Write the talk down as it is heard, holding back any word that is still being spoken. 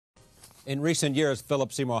In recent years,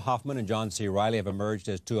 Philip Seymour Hoffman and John C. Reilly have emerged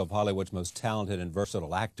as two of Hollywood's most talented and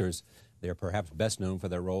versatile actors. They are perhaps best known for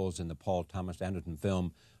their roles in the Paul Thomas Anderson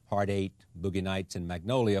film Hard Eight, Boogie Nights, and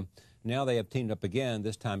Magnolia. Now they have teamed up again,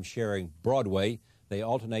 this time sharing Broadway. They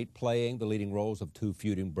alternate playing the leading roles of two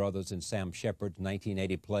feuding brothers in Sam Shepard's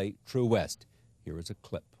 1980 play True West. Here is a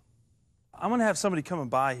clip. I'm going to have somebody coming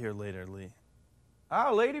by here later, Lee.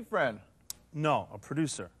 Ah, lady friend. No, a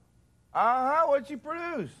producer. What'd you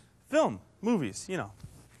produce? Film, movies, you know.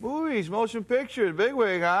 Movies, motion pictures,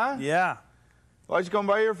 bigwig, huh? Yeah. What'd you come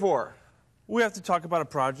by here for? We have to talk about a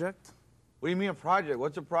project. What do you mean a project?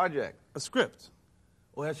 What's a project? A script.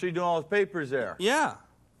 Well, that's so you're doing all those papers there. Yeah.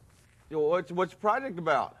 Yo, what's the project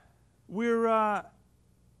about?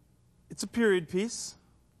 It's a period piece.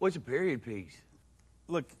 What's a period piece?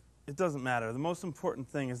 Look, it doesn't matter. The most important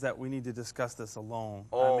thing is that we need to discuss this alone.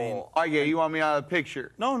 Oh, yeah, you want me out of the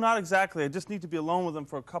picture? No, not exactly. I just need to be alone with him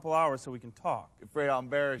for a couple hours so we can talk. You're afraid I'll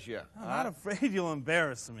embarrass you? I'm not afraid you'll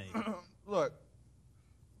embarrass me. Look,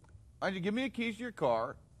 why don't you give me the keys to your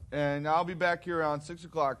car, and I'll be back here around 6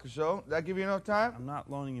 o'clock or so. Does that give you enough time? I'm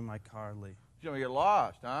not loaning you my car, Lee. You're going to get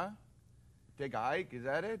lost, huh? Take a hike, is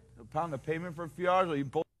that it? A pound of pavement for a few hours while you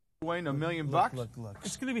both away in $1 million bucks? Look.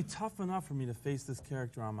 It's going to be tough enough for me to face this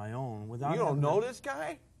character on my own without... You don't know this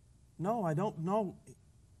guy? No, I don't know.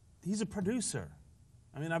 He's a producer.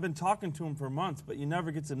 I mean, I've been talking to him for months, but you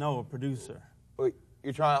never get to know a producer. Wait,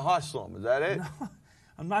 you're trying to hustle him, is that it? No,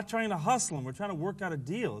 I'm not trying to hustle him. We're trying to work out a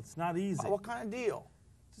deal. It's not easy. What kind of deal?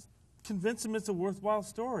 Just convince him it's a worthwhile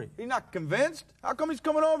story. He's not convinced? How come he's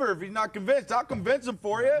coming over if he's not convinced? I'll convince him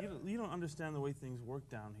for you. You don't understand the way things work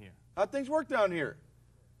down here. How things work down here?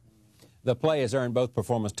 The play has earned both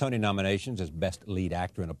Performance Tony nominations as Best Lead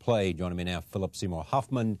Actor in a Play. Joining me now, Philip Seymour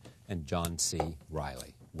Hoffman and John C.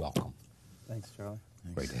 Reilly. Welcome. Thanks, Charlie.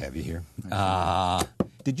 Great to have you here.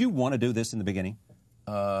 Did you want to do this in the beginning?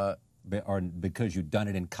 Or because you'd done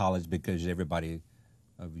it in college, because everybody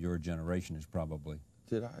of your generation is probably...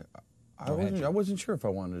 Did I wasn't sure if I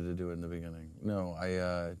wanted to do it in the beginning.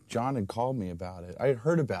 No, John had called me about it. I had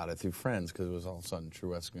heard about it through friends because it was all of a sudden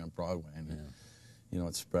True West on Broadway, and you know,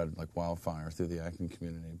 it spread like wildfire through the acting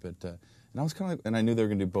community. But and I was kind of, and I knew they were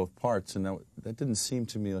going to do both parts, and that didn't seem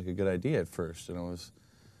to me like a good idea at first. And I was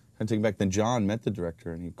kind of taken back. Then John met the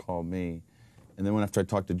director, and he called me, and then after I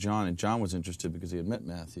talked to John, and John was interested because he had met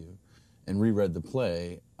Matthew, and reread the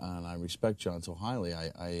play, and I respect John so highly.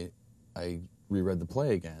 I reread the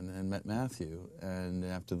play again and met Matthew, and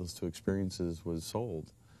after those two experiences was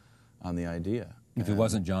sold on the idea. If it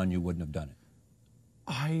wasn't John, you wouldn't have done it.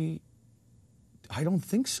 I don't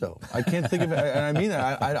think so. I can't think of it, and I mean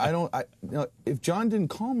that. You know, if John didn't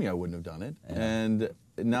call me, I wouldn't have done it. Yeah. And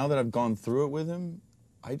now that I've gone through it with him,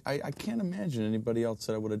 I can't imagine anybody else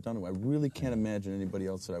that I would have done it with. I really can't imagine anybody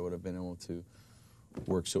else that I would have been able to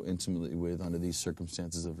work so intimately with under these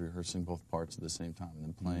circumstances of rehearsing both parts at the same time and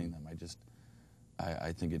then playing them.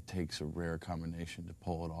 I think it takes a rare combination to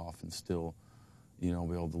pull it off and still, you know,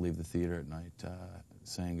 be able to leave the theater at night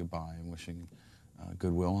saying goodbye and wishing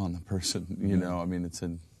goodwill on the person. You know, I mean, it's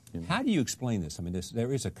in... You know. How do you explain this? I mean,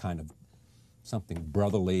 there is a kind of something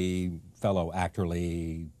brotherly, fellow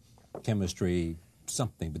actorly, chemistry,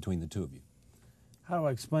 something between the two of you. How do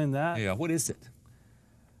I explain that? Yeah, what is it?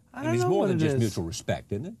 I don't know it's more what than it just is. mutual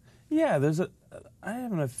respect, isn't it? Yeah, I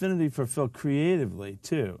have an affinity for Phil creatively,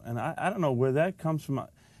 too. And I don't know where that comes from.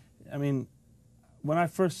 I mean, when I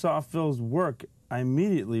first saw Phil's work, I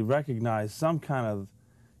immediately recognized some kind of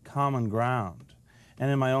common ground. And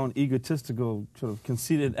in my own egotistical, sort of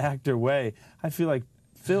conceited actor way, I feel like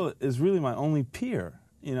Phil is really my only peer.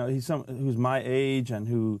 You know, he's who's my age and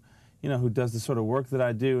who does the sort of work that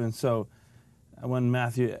I do. And so when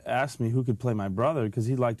Matthew asked me who could play my brother, because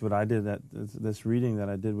he liked what I did, this reading that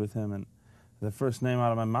I did with him, and the first name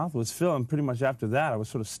out of my mouth was Phil, and pretty much after that I was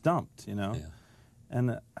sort of stumped, you know. Yeah.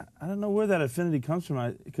 And I don't know where that affinity comes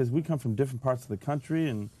from, because we come from different parts of the country,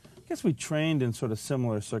 and I guess we trained in sort of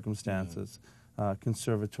similar circumstances. Yeah.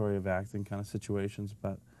 Conservatory of acting kind of situations,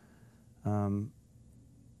 but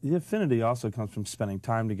the affinity also comes from spending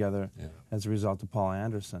time together as a result of Paul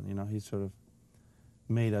Anderson. You know, he sort of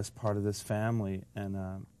made us part of this family,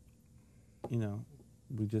 and you know,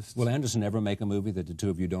 we just... Will Anderson ever make a movie that the two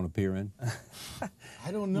of you don't appear in?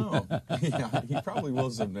 I don't know. Yeah, he probably will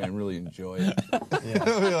someday and really enjoy it. Yeah.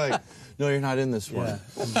 He'll be like, no, you're not in this one.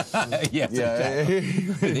 Yeah.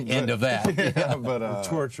 The end of that. Yeah, but he'll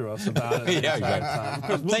torture us about it. Yeah,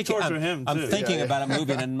 exactly. We'll torture him, too. I'm thinking about a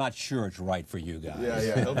movie and I'm not sure it's right for you guys.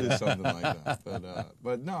 Yeah, he'll do something like that.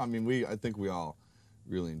 But no, I mean, I think we all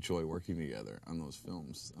really enjoy working together on those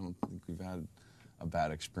films. I don't think we've had a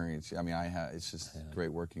bad experience. I mean, it's just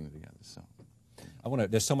great working together. So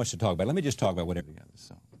there's so much to talk about. Let me just talk about what together.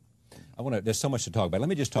 So there's so much to talk about. Let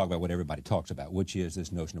me just talk about what everybody talks about, which is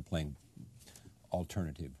this notion of playing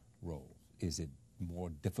alternative roles. Is it more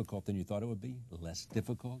difficult than you thought it would be? Less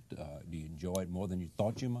difficult? Do you enjoy it more than you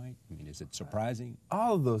thought you might? I mean, is it surprising?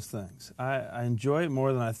 All of those things. I enjoy it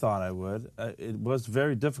more than I thought I would. It was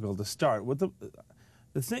very difficult to start. With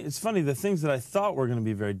the thing, it's funny, the things that I thought were going to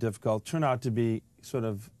be very difficult turned out to be sort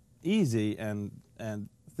of easy and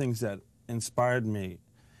things that inspired me.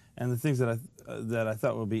 And the things that I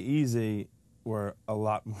thought would be easy were a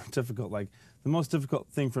lot more difficult. Like, the most difficult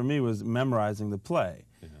thing for me was memorizing the play.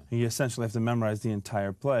 You essentially have to memorize the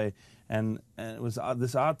entire play, and it was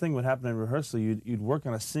this odd thing would happen in rehearsal. You'd work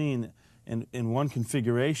on a scene in one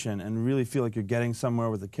configuration and really feel like you're getting somewhere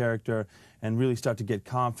with the character and really start to get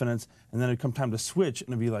confidence, and then it'd come time to switch and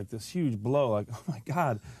it'd be like this huge blow, like, oh my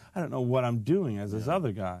God, I don't know what I'm doing as this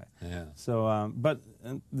other guy. Yeah. So, but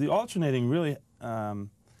the alternating really,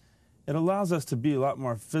 it allows us to be a lot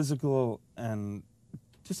more physical and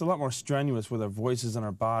just a lot more strenuous with our voices and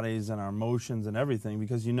our bodies and our emotions and everything,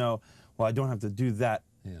 because well, I don't have to do that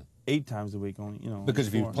 8 times a week only, Because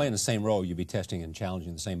if you're playing the same role, you'd be testing and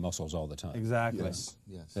challenging the same muscles all the time. Exactly. Yes,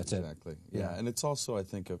 That's exactly. it. Yeah, and it's also, I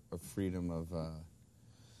think, a freedom of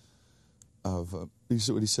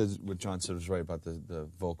what John said was right about the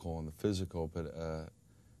vocal and the physical, but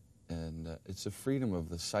it's a freedom of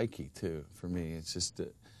the psyche too. For me, it's just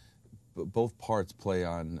both parts play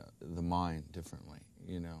on the mind differently.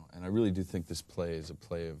 And I really do think this play is a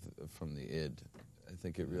play from the id. I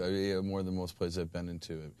think it really, more than most plays I've been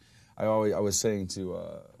into. I was saying to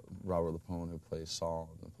Robert Lapone, who plays Saul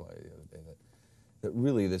in the play the other day, that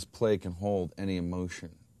really this play can hold any emotion,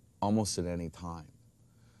 almost at any time.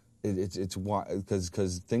 It's why,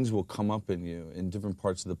 because things will come up in you in different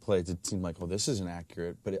parts of the play. It seems like, oh, this isn't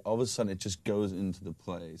accurate, but all of a sudden it just goes into the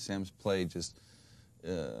play. Sam's play just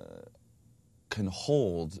can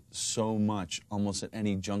hold so much almost at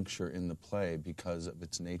any juncture in the play because of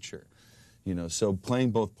its nature. So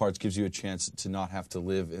playing both parts gives you a chance to not have to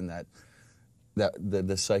live in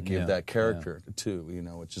the psyche of that character too,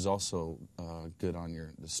 which is also good on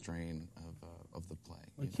the strain of the play.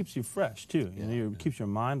 Well, it keeps you fresh too. It keeps your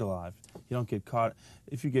mind alive. You don't get caught.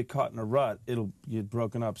 If you get caught in a rut, it'll get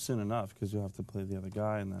broken up soon enough because you'll have to play the other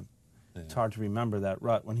guy, and then it's hard to remember that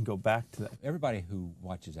rut when you go back to that. Everybody who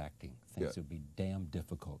watches acting thinks it would be damn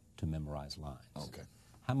difficult to memorize lines. Okay.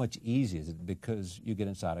 How much easier is it? Because you get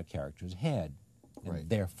inside a character's head, and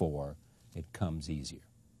therefore it comes easier.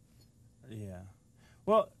 Yeah.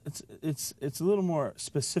 Well, it's a little more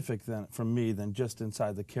specific for me than just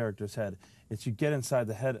inside the character's head. It's you get inside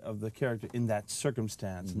the head of the character in that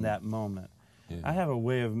circumstance, in that moment. Yeah. I have a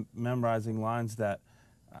way of memorizing lines that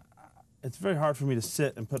it's very hard for me to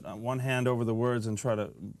sit and put one hand over the words and try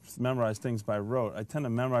to memorize things by rote. I tend to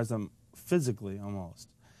memorize them physically almost,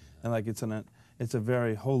 and like it's a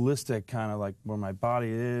very holistic kind of like where my body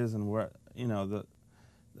is and where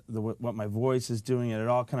what my voice is doing, and it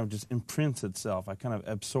all kind of just imprints itself. I kind of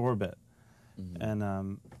absorb it, and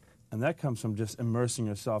that comes from just immersing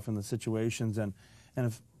yourself in the situations. And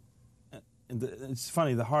it's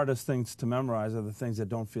funny, the hardest things to memorize are the things that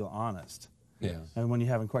don't feel honest. Yeah. And when you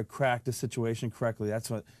haven't quite cracked a situation correctly,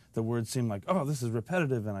 that's what the words seem like. Oh, this is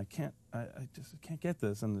repetitive, and I just can't get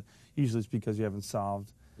this. And usually it's because you haven't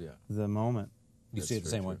solved the moment. You see it the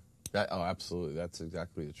same way. Oh, absolutely. That's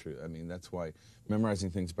exactly the truth. I mean, that's why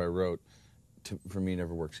memorizing things by rote, for me,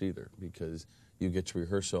 never works either, because you get to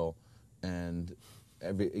rehearsal and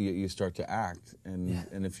you start to act,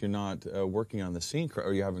 and if you're not working on the scene,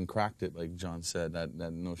 or you haven't cracked it, like John said, that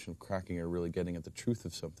notion of cracking or really getting at the truth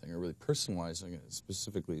of something, or really personalizing it as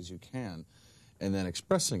specifically as you can, and then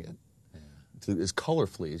expressing it as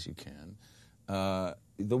colorfully as you can,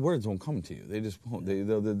 the words won't come to you. They just won't.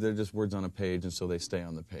 They're just words on a page, and so they stay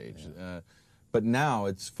on the page. Yeah. But now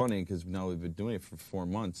it's funny, because now we've been doing it for 4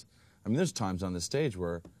 months. I mean, there's times on the stage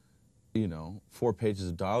where, 4 pages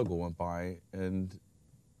of dialogue went by, and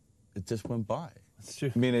it just went by. That's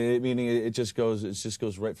true. Meaning it just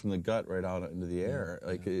goes right from the gut right out into the air,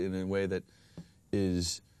 in a way that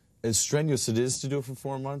is as strenuous it is to do it for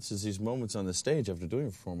 4 months as these moments on the stage after doing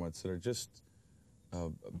it for 4 months that are just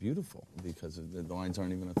beautiful, because the lines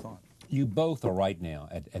aren't even a thought. You both are right now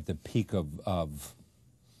at the peak of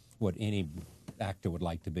what any actor would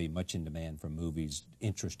like to be, much in demand for movies,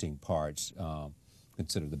 interesting parts,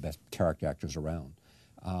 considered the best character actors around.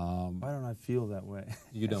 Why don't I feel that way?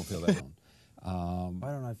 You don't feel that way.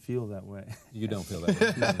 Why don't I feel that way? You don't feel that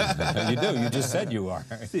way. You do. You just said you are.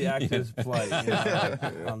 It's the actor's plight.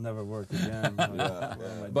 I'll never work again.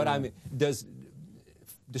 But I mean,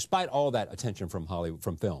 despite all that attention from Hollywood,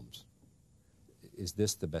 from films, is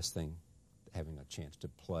this the best thing, having a chance to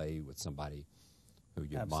play with somebody who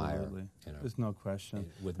you admire? Absolutely. There's no question.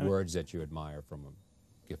 With words that you admire from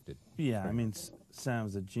a gifted... Yeah, I mean,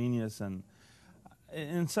 Sam's a genius, and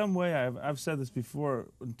in some way, I've said this before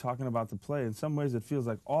when talking about the play, in some ways it feels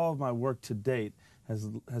like all of my work to date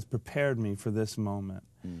has prepared me for this moment.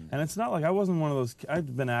 And it's not like I wasn't one of those,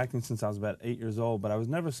 I've been acting since I was about 8 years old, but I was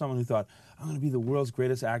never someone who thought, I'm going to be the world's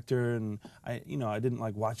greatest actor, and I didn't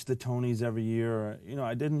like watch the Tonys every year, or,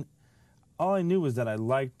 I didn't, all I knew was that I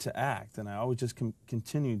liked to act, and I always just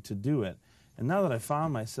continued to do it. And now that I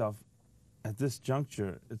found myself at this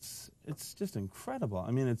juncture, it's just incredible.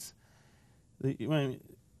 I mean, when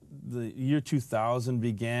the year 2000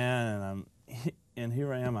 began, and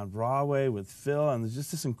here I am on Broadway with Phil, and there's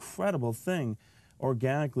just this incredible thing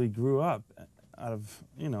organically grew up out of,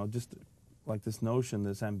 just like this notion,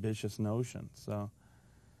 this ambitious notion. So,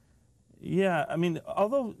 yeah, I mean,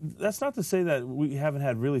 although that's not to say that we haven't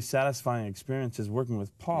had really satisfying experiences working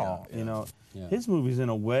with Paul. Yeah. His movies in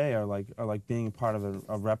a way are like being part of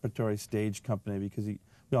a repertory stage company, because we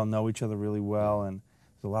all know each other really well, and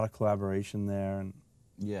there's a lot of collaboration there. And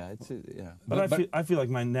yeah, But I feel like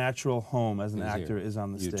my natural home as an actor is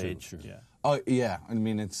on the You too, stage. sure. Yeah. Oh yeah, I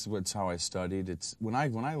mean it's how I studied. It's when I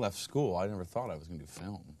left school, I never thought I was going to do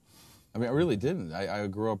film. I mean, I really didn't. I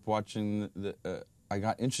grew up watching I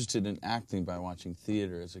got interested in acting by watching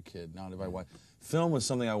theater as a kid. Not if I watched film was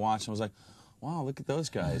something I watched and I was like, wow, look at those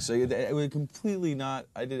guys. So it was completely not.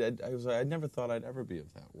 I never thought I'd ever be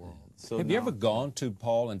of that world. So Have you ever gone to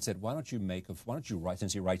Paul and said, why don't you write,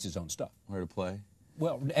 since he writes his own stuff? Where to play?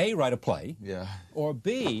 Well, A, write a play. Yeah. Or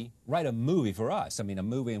B, write a movie for us. I mean, a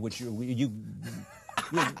movie in which you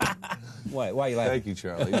why are you laughing? Thank you,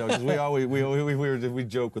 Charlie. Because we always we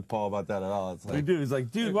joke with Paul about that at all. It's like, We do. He's like,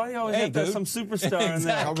 dude, why do you always have to have some superstar in there?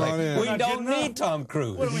 Exactly. Come on in. We don't need Tom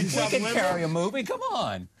Cruise. What are we, We Tom can Limmer? carry a movie. Come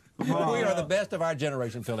on. We are the best of our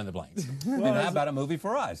generation, fill in the blanks. And how about a movie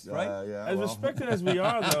for us, right? yeah, As well. respected as we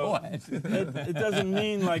are, though, What? it doesn't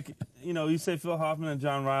mean like, you say Phil Hoffman and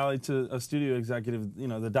John Reilly to a studio executive,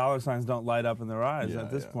 the dollar signs don't light up in their eyes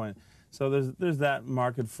at this point. So there's that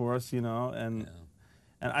market for us, and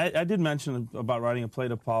I did mention about writing a play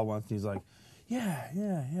to Paul once, and he's like,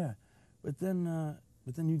 yeah, but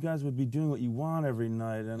then you guys would be doing what you want every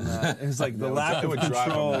night, and it's like the lack of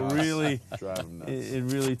control really,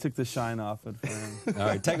 it really took the shine off it for him. All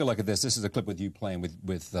right, take a look at this. This is a clip with you playing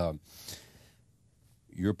with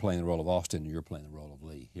you're playing the role of Austin, and you're playing the role of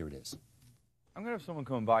Lee. Here it is. I'm going to have someone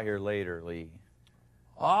coming by here later, Lee.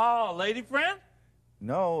 Oh, lady friend?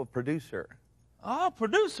 No, a producer. Oh,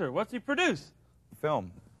 producer. What's he produce?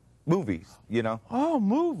 Film. Movies, Oh,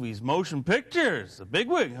 movies, motion pictures. A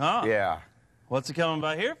bigwig, huh? Yeah. What's he coming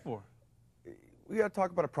by here for? We got to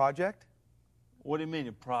talk about a project. What do you mean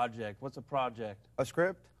a project? What's a project? A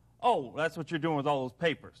script. Oh, that's what you're doing with all those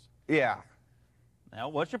papers. Yeah. Now,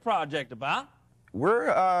 what's your project about?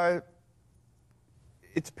 We're,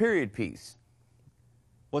 it's a period piece.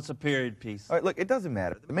 What's a period piece? All right, look, it doesn't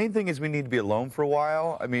matter. The main thing is we need to be alone for a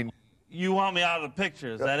while. I mean... You want me out of the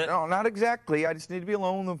picture, is that it? No, not exactly. I just need to be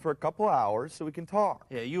alone with them for a couple hours so we can talk.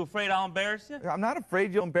 Yeah, you afraid I'll embarrass you? I'm not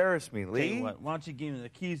afraid you'll embarrass me, Tell Lee. you what, why don't you give me the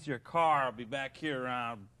keys to your car? I'll be back here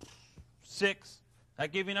around 6.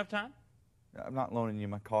 That give you enough time? I'm not loaning you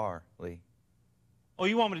my car, Lee. Oh,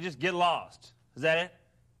 you want me to just get lost? Is that it?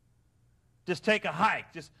 Just take a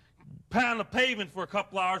hike. Just pound the pavement for a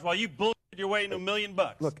couple hours while you bullshit your way into $1 million.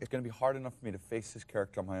 Look, it's going to be hard enough for me to face this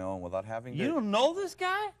character on my own without having to... You don't know this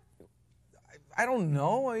guy? I don't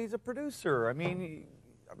know. He's a producer. I mean,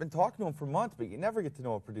 I've been talking to him for months, but you never get to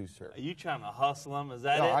know a producer. Are you trying to hustle him? Is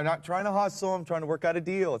that No, it? I'm not trying to hustle. I'm trying to work out a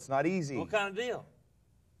deal. It's not easy. What kind of deal?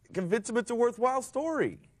 Convince him it's a worthwhile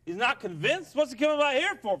story. He's not convinced? What's he coming by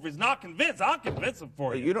here for? If he's not convinced, I'll convince him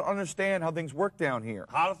for you. You don't understand how things work down here.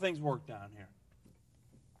 How do things work down here?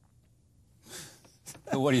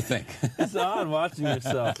 What do you think? It's odd watching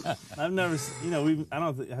yourself. I've never,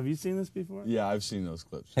 have you seen this before? Yeah, I've seen those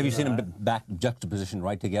clips. Have you seen them back juxtaposition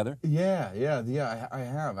right together? Yeah, I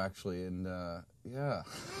have actually, and yeah.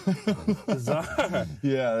 Bizarre.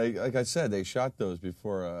 Yeah, like I said, they shot those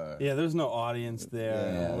before. Yeah, there's no audience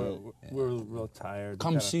there. Yeah. We're real tired.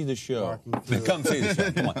 Come see the show. Come see the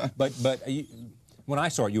show. Come on. But when I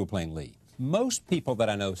saw it, you were playing Lee. Most people that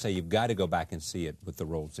I know say you've got to go back and see it with the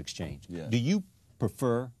roles exchanged. Yeah. Do you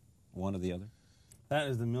prefer one or the other? That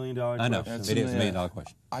is the $1 million question. I know. It is a $1 million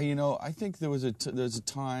question. I think there's a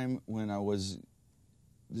time when I was,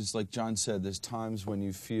 just like John said, there's times when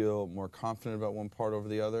you feel more confident about one part over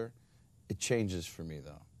the other. It changes for me,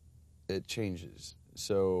 though. It changes.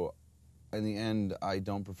 So in the end, I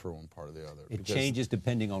don't prefer one part or the other. It changes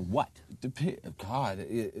depending on what? God,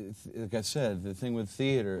 like I said, the thing with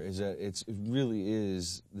theater is that it really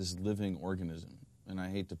is this living organism. And I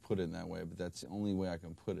hate to put it in that way, but that's the only way I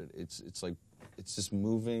can put it. It's just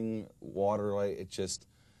moving water,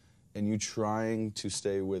 and you trying to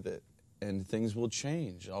stay with it. And things will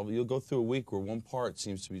change. You'll go through a week where one part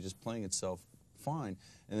seems to be just playing itself fine,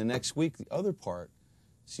 and the next week the other part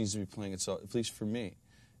seems to be playing itself, at least for me.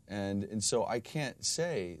 And so I can't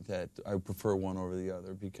say that I prefer one over the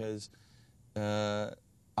other, because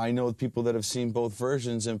I know people that have seen both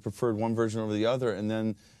versions and preferred one version over the other, and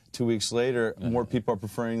then 2 weeks later, more people are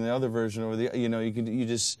preferring the other version over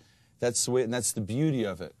the. That's the way, and that's the beauty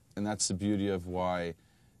of it, and that's the beauty of why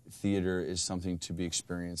theater is something to be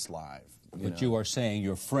experienced live. But you are saying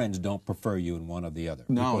your friends don't prefer you in one or the other.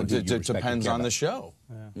 No, it depends on the show.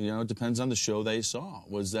 Yeah. It depends on the show they saw.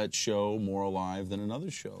 Was that show more alive than another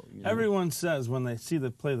show? Everyone says when they see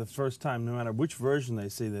the play the first time, no matter which version they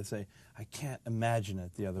see, they say, I can't imagine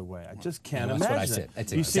it the other way. I just can't imagine what I it. said.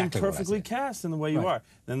 That's you exactly seem perfectly what I said. cast in the way you are.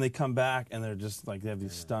 Then they come back and they're just like, they have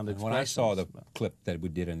these stunned expressions. When I saw the clip that we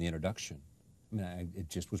did in the introduction, it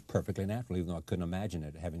just was perfectly natural, even though I couldn't imagine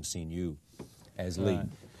it, having seen you as lead.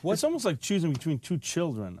 It's almost like choosing between two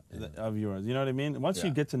children of yours. You know what I mean? Once you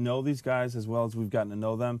get to know these guys as well as we've gotten to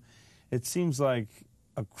know them, it seems like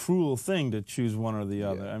a cruel thing to choose one or the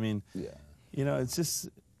other. I mean, it's just,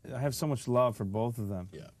 I have so much love for both of them.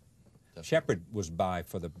 Yeah. Shepard was by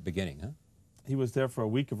for the beginning, huh? He was there for a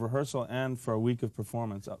week of rehearsal and for a week of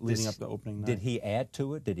performance leading up to opening night. Did he add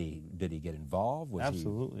to it? Did he get involved?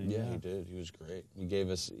 Absolutely. Yeah, he did. He was great. He gave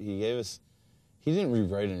us. He didn't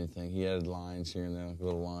rewrite anything. He added lines here and there,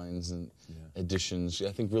 little lines and additions.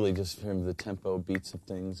 I think really just for him, the tempo, beats of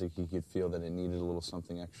things, like he could feel that it needed a little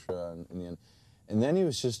something extra in the end. And then he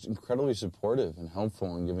was just incredibly supportive and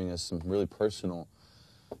helpful in giving us some really personal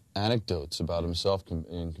anecdotes about himself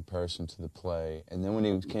in comparison to the play. And then when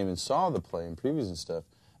he came and saw the play and previews and stuff,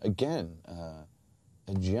 again,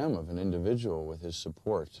 a gem of an individual with his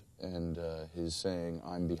support and his saying,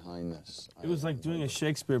 I'm behind this. It was like doing a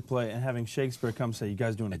Shakespeare play and having Shakespeare come say, you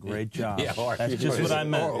guys doing a great job. Or, that's just what I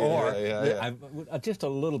meant. Just a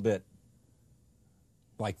little bit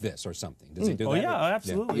like this or something. Does he do that? Oh, yeah,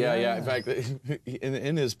 absolutely. Yeah. In fact,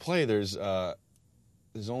 in his play, there's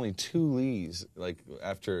only two Lees, like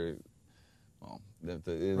after, well,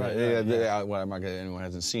 I'm not gonna, anyone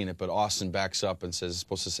hasn't seen it, but Austin backs up and says it's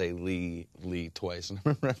supposed to say Lee twice. And I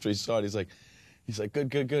remember after he saw it, he's like,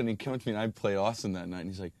 good. And he came up to me, and I played Austin that night, and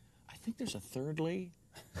he's like, I think there's a third Lee.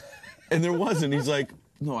 And there wasn't. He's like,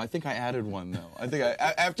 no, I think I added one, though. I think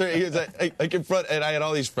after he was like in front, and I had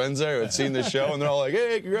all these friends there who had seen the show, and they're all like,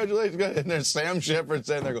 hey, congratulations. And there's Sam Shepard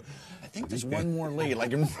saying there, I think there's one more Lee,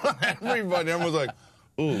 like in front of everybody. Everyone's like,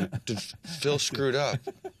 ooh, Phil screwed up.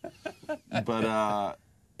 But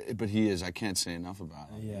he is. I can't say enough about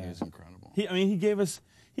him. Yeah. He is incredible. He gave us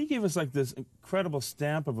like this incredible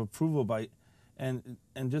stamp of approval and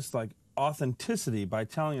just like authenticity by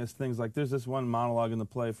telling us things like there's this one monologue in the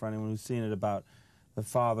play for anyone who's seen it about the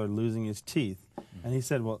father losing his teeth, and he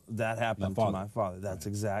said, well, that happened to my father. That's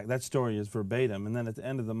exact. That story is verbatim. And then at the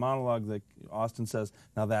end of the monologue, Austin says,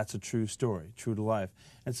 now that's a true story, true to life.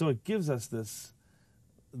 And so it gives us this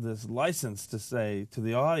license to say to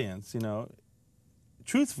the audience,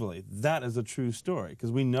 truthfully, that is a true story,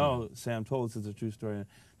 because we know Sam told us it's a true story.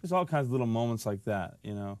 There's all kinds of little moments like that,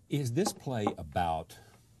 Is this play about,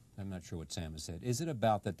 I'm not sure what Sam has said, is it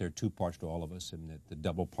about that there are two parts to all of us and that the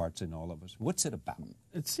double parts in all of us? What's it about?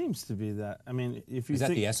 It seems to be that. I mean, if you Is that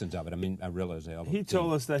the essence of it? I mean, I realize they all He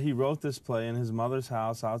told us that he wrote this play in his mother's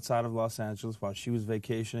house outside of Los Angeles while she was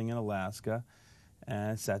vacationing in Alaska,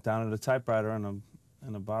 and sat down at a typewriter and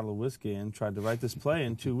a bottle of whiskey and tried to write this play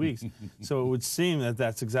in 2 weeks. So it would seem that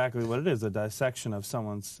that's exactly what it is, a dissection of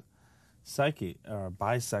someone's psyche, or a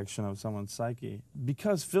bisection of someone's psyche.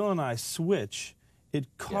 Because Phil and I switch, it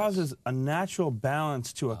causes a natural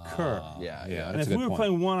balance to occur. Yeah. And if we were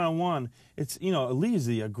playing one-on-one, it's, Lee's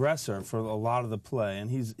the aggressor for a lot of the play, and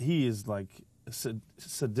he is like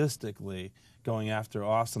sadistically going after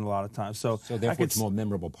Austin a lot of times. So therefore it's a more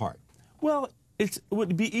memorable part. Well, it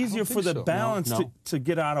would be easier for the balance to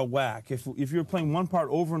get out of whack if you're playing one part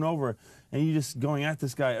over and over and you're just going at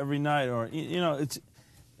this guy every night, or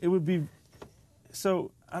it would be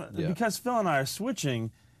so because Phil and I are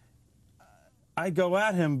switching. I go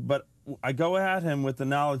at him, but I go at him with the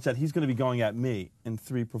knowledge that he's going to be going at me in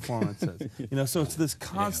 3 performances. So it's this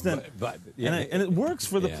constant, and it works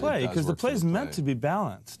for the play, because the play is meant to be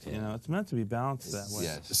balanced. It's meant to be balanced that way.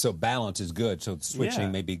 Yes. So balance is good. So switching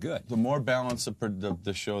may be good. The more balance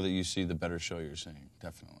the show that you see, the better show you're seeing.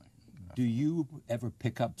 Definitely. Do you ever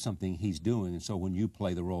pick up something he's doing, and so when you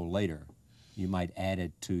play the role later, you might add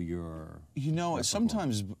it to your... You know,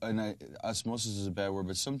 sometimes, and osmosis is a bad word,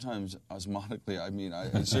 but sometimes osmotically, I mean,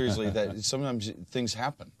 seriously, that sometimes things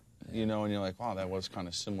happen, you know, and you're like, wow, that was kind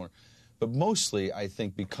of similar. But mostly, I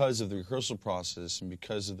think because of the rehearsal process and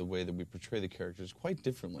because of the way that we portray the characters quite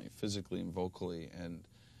differently, physically and vocally, and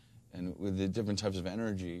with the different types of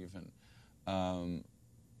energy even,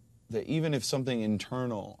 that even if something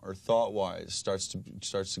internal or thought-wise starts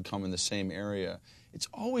to come in the same area, it's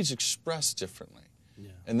always expressed differently.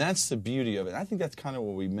 Yeah. And that's the beauty of it. I think that's kind of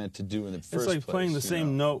what we meant to do in the first place. It's like playing the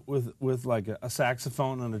same note with like a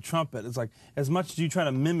saxophone and a trumpet. It's like as much as you try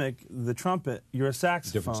to mimic the trumpet, you're a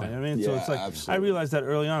saxophone. You know what I mean? Yeah, so it's like absolutely. I realized that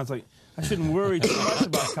early on. It's like I shouldn't worry too much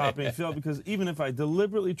about copying Phil, because even if I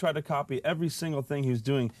deliberately try to copy every single thing he was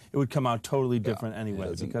doing, it would come out totally different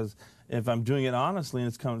anyway. Because if I'm doing it honestly and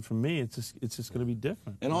it's coming from me, it's just going to be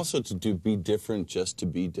different. And also to be different just to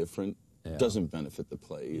be different doesn't benefit the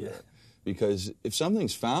play either. Yeah. Because if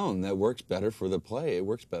something's found that works better for the play, it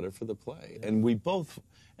works better for the play. Yeah. And we both,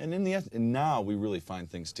 and in the end, and now we really find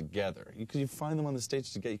things together. Because you find them on the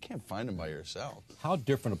stage together. You can't find them by yourself. How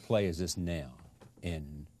different a play is this now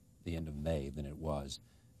in the end of May than it was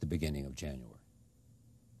the beginning of January?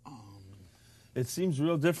 It seems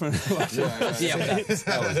real different. That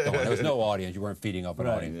was going. There was no audience. You weren't feeding up an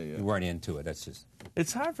audience. Yeah. You weren't into it. That's just...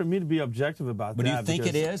 It's hard for me to be objective about that. But do you think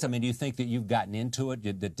it is? I mean, do you think that you've gotten into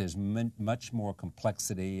it, that there's much more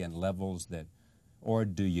complexity and levels that... Or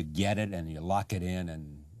do you get it and you lock it in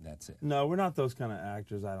and that's it? No, we're not those kind of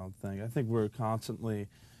actors, I don't think. I think we're constantly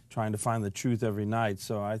trying to find the truth every night.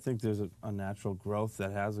 So I think there's a natural growth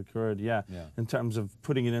that has occurred, in terms of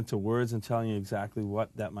putting it into words and telling you exactly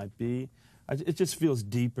what that might be. It just feels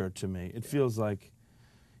deeper to me. It feels like,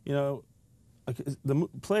 you know, like the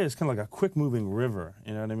play is kind of like a quick-moving river,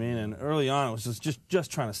 you know what I mean? And early on, it was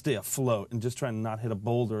just trying to stay afloat and just trying to not hit a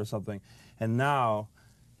boulder or something. And now,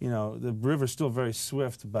 you know, the river's still very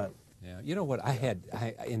swift, but... Yeah, you know what,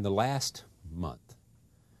 in the last month,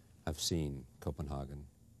 I've seen Copenhagen,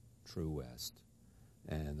 True West,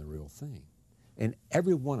 and The Real Thing. And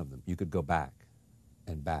every one of them, you could go back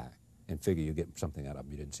and figure you get something out of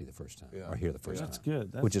them you didn't see the first time or hear the first time. That's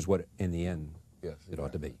good. Which is what, in the end, it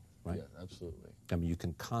ought to be, right? Yeah, absolutely. I mean, you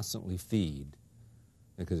can constantly feed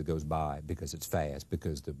because it goes by, because it's fast,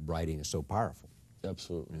 because the writing is so powerful.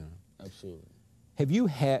 Absolutely. Yeah. Absolutely. Have you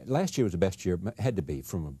had, last year was the best year, had to be,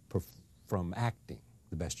 from acting,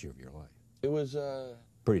 the best year of your life? It was...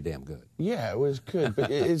 pretty damn good. Yeah, it was good,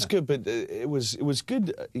 but it's good, but it was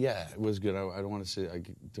good. Yeah, it was good. I don't want to say, I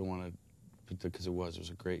don't want to... Because it was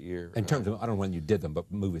a great year. In terms of, I don't know when you did them, but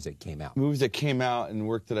movies that came out. Movies that came out and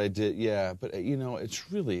work that I did, yeah. But, you know,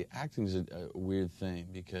 it's really, acting's a weird thing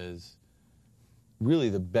because really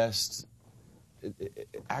the best,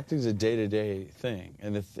 acting's a day-to-day thing.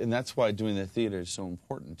 And that's why doing the theater is so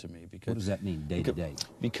important to me. Because, what does that mean, day-to-day?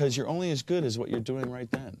 Because you're only as good as what you're doing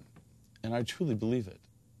right then. And I truly believe it.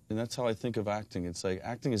 And that's how I think of acting. It's like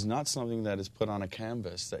acting is not something that is put on a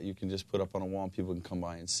canvas that you can just put up on a wall and people can come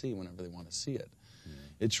by and see whenever they want to see it. Yeah.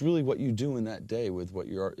 It's really what you do in that day with what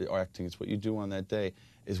you're acting. It's what you do on that day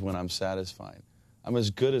is when I'm satisfied. I'm as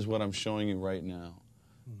good as what I'm showing you right now.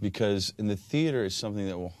 Because in the theater is something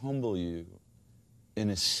that will humble you in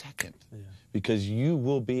a second. Yeah. Because you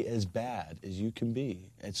will be as bad as you can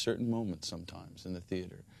be at certain moments sometimes in the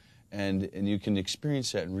theater. And you can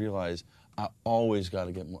experience that and realize, I always got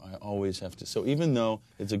to get more. I always have to. So even though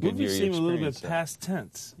it's a good year, you seem a little bit past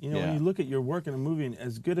tense. You know, when you look at your work in a movie, and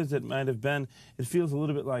as good as it might have been, it feels a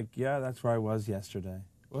little bit like, yeah, that's where I was yesterday.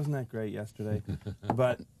 Wasn't that great yesterday?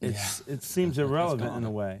 But it seems irrelevant in a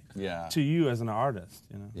way to you as an artist.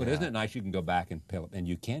 You know. But isn't it nice you can go back and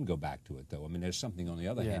you can go back to it though. I mean, there's something on the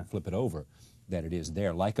other hand, flip it over, that it is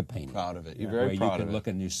there like a painting. Proud of it. You're very proud of it. You can look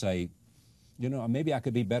and you say, you know, maybe I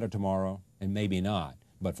could be better tomorrow, and maybe not.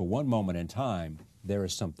 But for one moment in time, there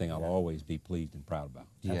is something I'll always be pleased and proud about.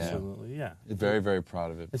 Yeah. Absolutely, yeah. Very, very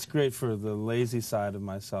proud of it. It's great for the lazy side of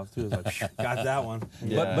myself, too. It's like, got that one.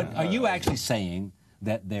 Yeah. But are you actually saying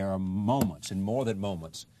that there are moments, and more than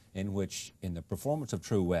moments, in which, in the performance of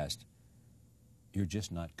True West, you're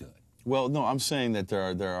just not good? Well, no, I'm saying that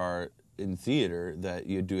there are in theater that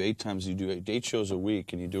you do 8 shows a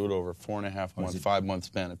week, and you do it over 4.5 months, 5 month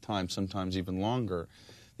span of time, sometimes even longer,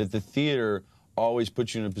 that the theater always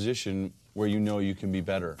puts you in a position where you know you can be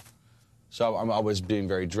better. So I'm always being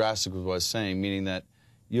very drastic with what I was saying, meaning that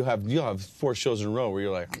you'll have 4 shows in a row where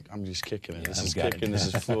you're like, I'm just kicking it. This is kicking. This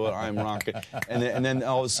is fluid. I'm rocking. And then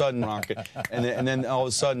all of a sudden rocket. And then all of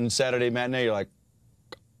a sudden Saturday matinee you're like,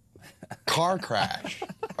 car crash.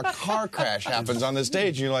 A car crash happens on the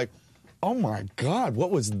stage, and you're like, oh my God,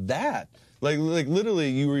 what was that? Like literally,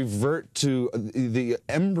 you revert to the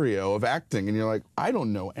embryo of acting, and you're like, I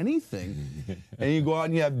don't know anything. And you go out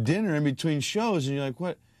and you have dinner in between shows, and you're like,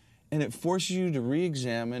 what? And it forces you to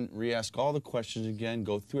re-examine, re-ask all the questions again,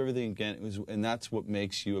 go through everything again. And that's what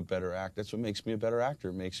makes you a better actor. That's what makes me a better actor.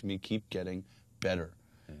 It makes me keep getting better.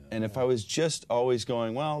 Yeah. And if I was just always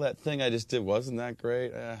going, well, that thing I just did wasn't that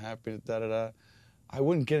great, happy, da-da-da, I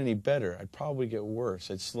wouldn't get any better. I'd probably get worse.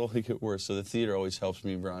 I'd slowly get worse. So the theater always helps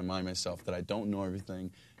me remind myself that I don't know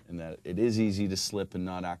everything and that it is easy to slip and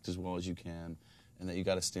not act as well as you can and that you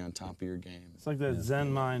got to stay on top of your game. It's like that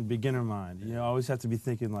Zen mind, beginner mind. You know, always have to be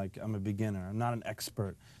thinking like, I'm a beginner. I'm not an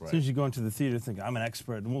expert. Right. As soon as you go into the theater thinking, I'm an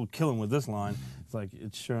expert and we'll kill him with this line, it's like,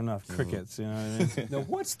 it's sure enough, crickets, you know what I mean? Now,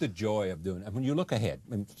 what's the joy of doing it? When you look ahead,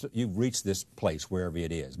 you've reached this place, wherever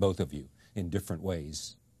it is, both of you, in different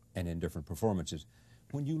ways and in different performances.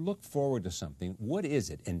 When you look forward to something, what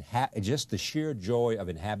is it? Just the sheer joy of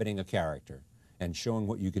inhabiting a character and showing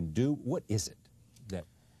what you can do, what is it that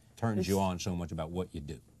turns you on so much about what you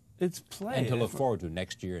do? It's play. And to look forward to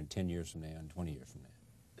next year and 10 years from now and 20 years from now.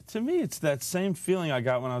 To me, it's that same feeling I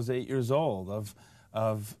got when I was 8 years old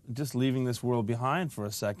of just leaving this world behind for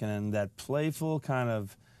a second and that playful kind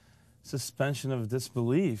of suspension of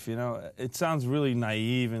disbelief. You know, it sounds really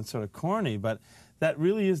naive and sort of corny, but that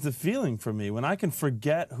really is the feeling for me. When I can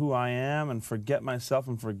forget who I am and forget myself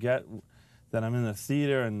and forget that I'm in the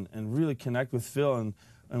theater and really connect with Phil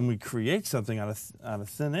and we create something out of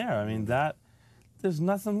thin air. I mean, there's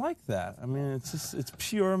nothing like that. I mean, it's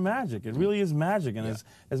pure magic. It really is magic. And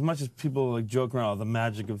as much as people like joke around, the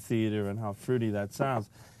magic of theater and how fruity that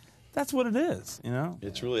sounds, that's what it is, you know?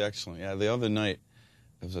 It's really excellent. Yeah, the other night,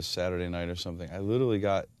 it was a Saturday night or something,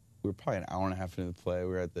 we were probably an hour and a half into the play.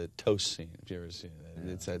 We were at the toast scene, if you ever seen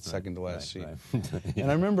it. It's that second to last scene. Right.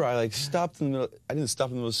 And I remember I stopped in the middle. I didn't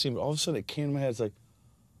stop in the middle of the scene, but all of a sudden it came to my head. It's like,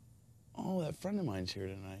 oh, that friend of mine's here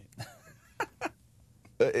tonight.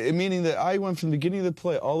 Meaning that I went from the beginning of the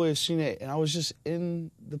play all the way to scene 8, and I was just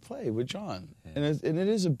in the play with John. Yeah. And it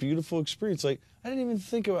is a beautiful experience. Like, I didn't even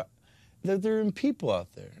think about that there are people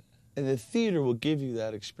out there. And the theater will give you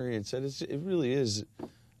that experience. It really is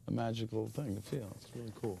a magical thing to feel. It's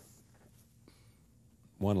really cool.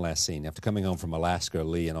 One last scene. After coming home from Alaska,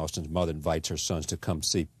 Lee and Austin's mother invites her sons to come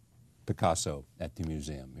see Picasso at the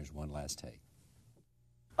museum. Here's one last take.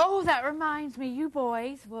 Oh, that reminds me, you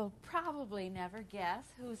boys will probably never guess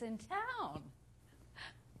who's in town.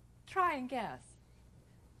 Try and guess.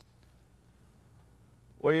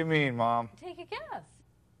 What do you mean, Mom? Take a guess.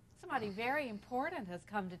 Somebody very important has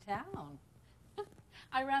come to town.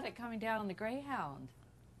 I read it coming down on the Greyhound.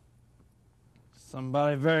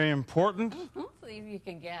 Somebody very important? See if you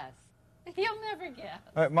can guess. You'll never guess.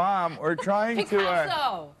 All right, Mom, we're trying to...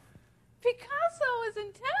 Picasso! Picasso is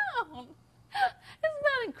in town! Isn't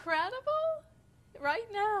that incredible? Right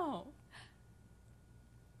now.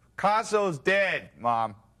 Picasso's dead,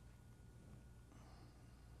 Mom.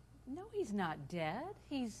 No, he's not dead.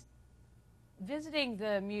 He's visiting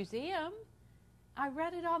the museum. I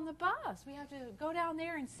read it on the bus. We have to go down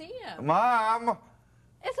there and see him. Mom!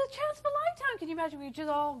 It's a chance of a lifetime. Can you imagine we just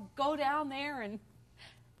all go down there and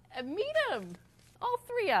meet him? All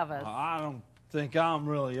three of us. I don't think I'm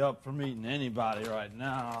really up for meeting anybody right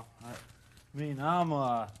now. I mean,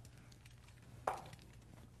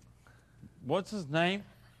 what's his name?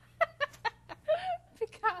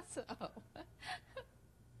 Picasso.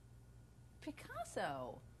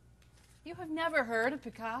 Picasso. You have never heard of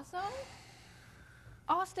Picasso?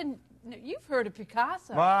 Austin, you've heard of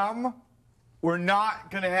Picasso. Mom, we're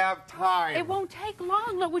not going to have time. It won't take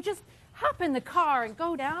long. Look, we just hop in the car and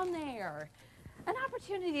go down there. An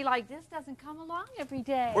opportunity like this doesn't come along every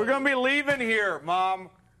day. We're going to be leaving here, Mom.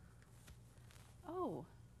 Oh.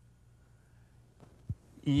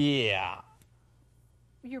 Yeah.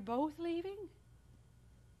 You're both leaving?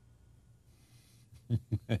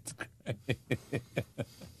 That's great.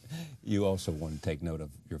 You also want to take note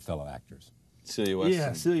of your fellow actors. Celia Weston.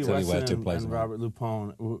 Yeah, Celia Weston and Robert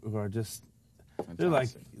Lupone, who are just...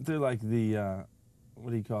 Fantastic. They're like the what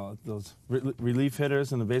do you call it? Those relief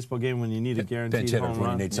hitters in the baseball game when you need a guaranteed bench home when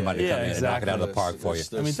run. you need somebody to come in and knock it out of the park for you.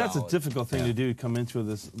 I mean, that's a difficult thing Yeah. to do. Come into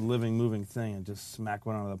this living, moving thing and just smack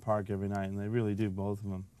one out of the park every night, and they really do, both of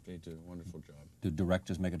them. They do a wonderful job. Do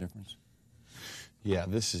directors make a difference? Yeah,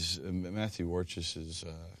 this is Matthew Warchus is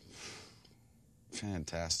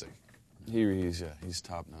fantastic. He's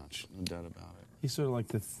top notch, no doubt about it. He's sort of like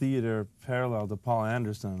the theater parallel to Paul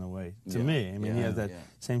Anderson in a way, to me. I mean, he has that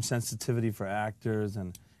same sensitivity for actors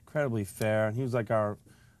and incredibly fair. And he was like our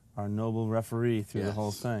noble referee through the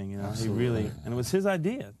whole thing. You know, Absolutely. he really, and it was his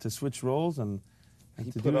idea to switch roles and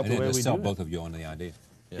to do it the way we sell do both it. of you on the idea.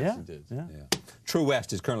 Yes, Yeah, he did. yeah. Yeah. True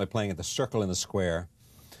West is currently playing at the Circle in the Square.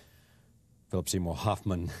 Philip Seymour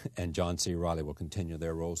Hoffman and John C. Reilly will continue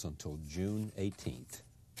their roles until June 18th.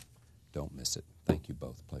 Don't miss it. Thank you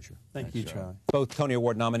both. Pleasure. Thank you, Charlie. Both Tony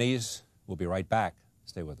Award nominees. We'll be right back.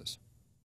 Stay with us.